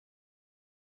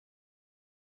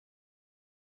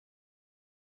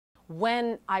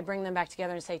When I bring them back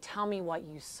together and say, tell me what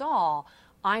you saw,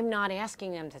 I'm not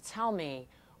asking them to tell me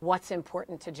what's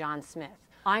important to John Smith.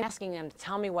 I'm asking them to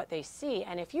tell me what they see.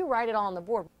 And if you write it all on the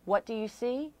board, what do you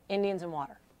see? Indians and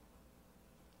water.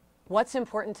 What's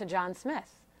important to John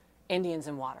Smith? Indians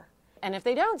and water. And if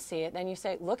they don't see it, then you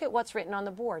say, look at what's written on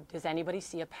the board. Does anybody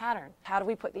see a pattern? How do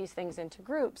we put these things into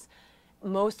groups?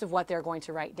 Most of what they're going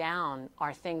to write down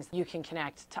are things you can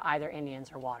connect to either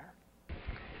Indians or water.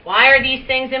 Why are these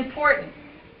things important?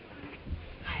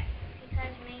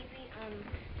 Because maybe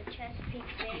the Chesapeake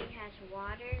Bay has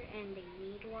water and they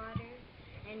need water,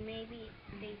 and maybe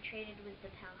they traded with the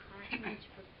Powhatans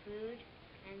for food,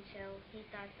 and so he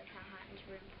thought the Powhatans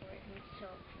were important, so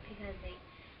because they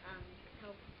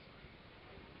helped.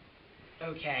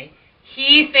 Okay.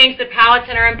 He thinks the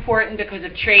Powhatan are important because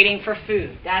of trading for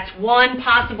food. That's one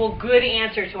possible good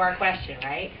answer to our question,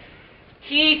 right?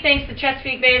 He thinks the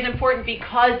Chesapeake Bay is important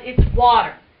because it's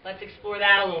water. Let's explore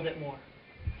that a little bit more.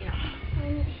 Yeah.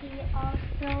 And he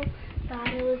also thought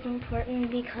it was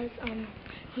important because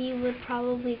he would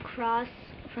probably cross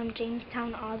from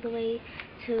Jamestown all the way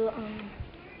to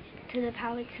the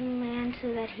Powhatan land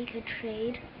so that he could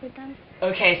trade with them.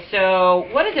 Okay, so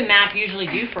what does a map usually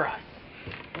do for us?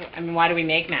 I mean, why do we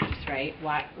make maps, right?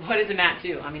 What does a map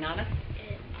do, Aminata?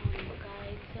 It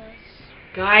guides us.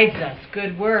 Guides us.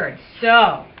 Good word.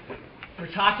 So,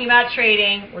 we're talking about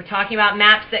trading. We're talking about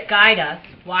maps that guide us.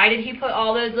 Why did he put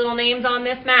all those little names on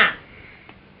this map?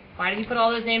 Why did he put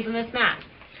all those names on this map?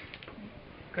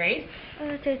 Grace?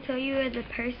 To tell you where the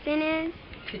person is.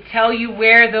 To tell you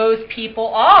where those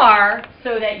people are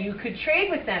so that you could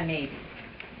trade with them, maybe.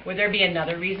 Would there be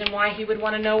another reason why he would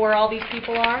want to know where all these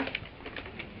people are?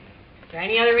 Is there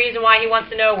any other reason why he wants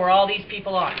to know where all these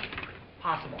people are?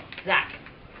 Possible. Zach?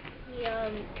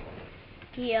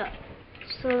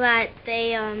 So that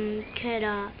they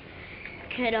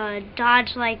could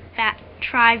dodge like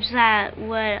tribes that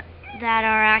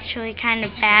are actually kind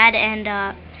of bad,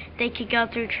 and they could go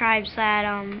through tribes that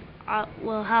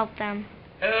will help them.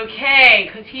 Okay,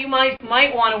 because he might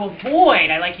want to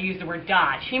avoid, I like to use the word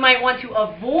dodge, he might want to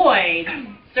avoid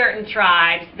certain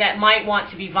tribes that might want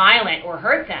to be violent or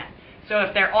hurt them. So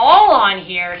if they're all on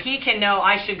here, he can know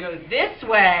I should go this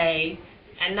way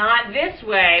and not this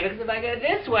way, because if I go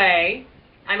this way,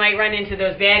 I might run into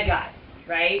those bad guys,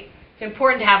 right? It's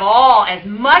important to have as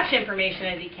much information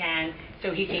as he can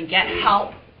so he can get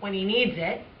help when he needs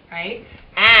it, right?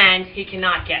 And he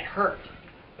cannot get hurt,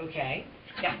 okay?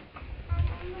 Yeah.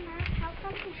 How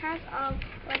come he has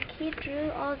like he drew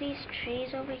all these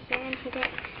trees over here and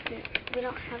we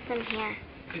don't have them here?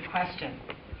 Good question.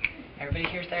 Everybody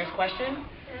hear Sarah's question?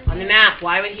 On the map,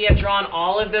 why would he have drawn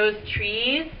all of those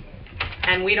trees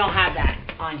and we don't have that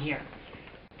on here?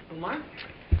 Umar?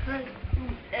 Because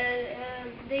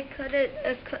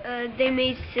they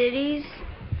made cities.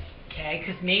 Okay,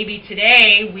 because maybe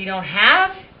today we don't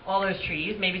have all those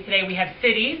trees. Maybe today we have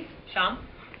cities. Sham?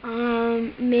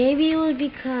 Maybe it was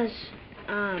because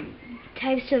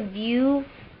types of view,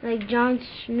 like John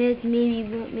Smith maybe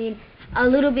made a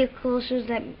little bit closer so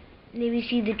that maybe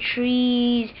see the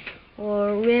trees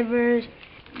or rivers,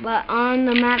 but on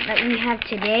the map that we have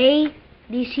today,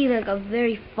 you see like a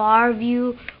very far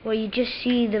view where you just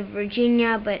see the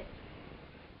Virginia, but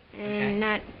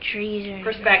not trees or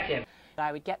perspective.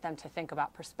 I would get them to think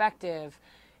about perspective.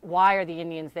 Why are the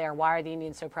Indians there? Why are the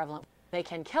Indians so prevalent? They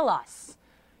can kill us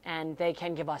and they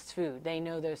can give us food. They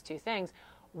know those two things.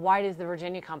 Why does the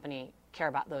Virginia Company care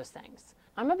about those things?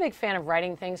 I'm a big fan of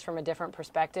writing things from a different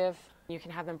perspective. You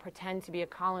can have them pretend to be a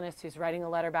colonist who's writing a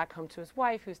letter back home to his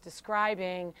wife, who's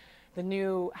describing the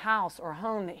new house or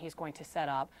home that he's going to set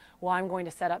up. Well, I'm going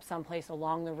to set up someplace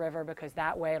along the river because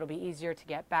that way it'll be easier to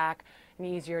get back and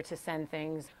easier to send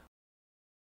things.